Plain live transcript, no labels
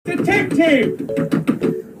detective!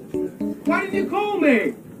 Why didn't you call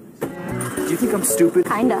me? Do you think I'm stupid?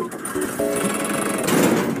 Kinda.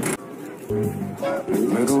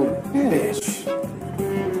 Little bitch.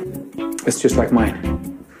 It's just like mine.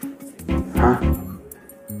 Huh?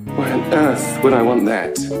 Why on earth would I want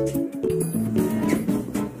that?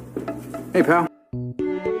 Hey, pal.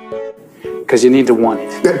 Because you need to want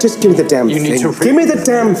it. Just give me the damn thing. Need to give me the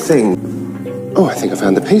damn thing. Oh, I think I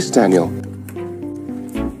found the piece, Daniel.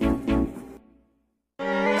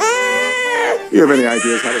 You have any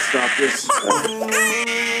ideas how to stop this?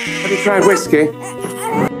 Have you tried whiskey?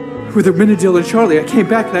 With Ermenadil and Charlie, I came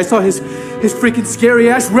back and I saw his freaking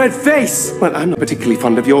scary-ass red face! Well, I'm not particularly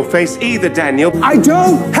fond of your face either, Daniel. I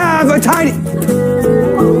don't have a tiny...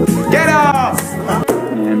 Get off!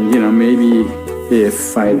 And, you know, maybe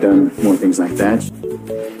if I had done more things like that,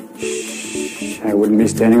 I wouldn't be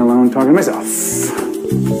standing alone talking to myself.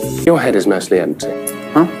 Your head is mostly empty.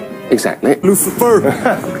 Huh? Exactly. Lucifer!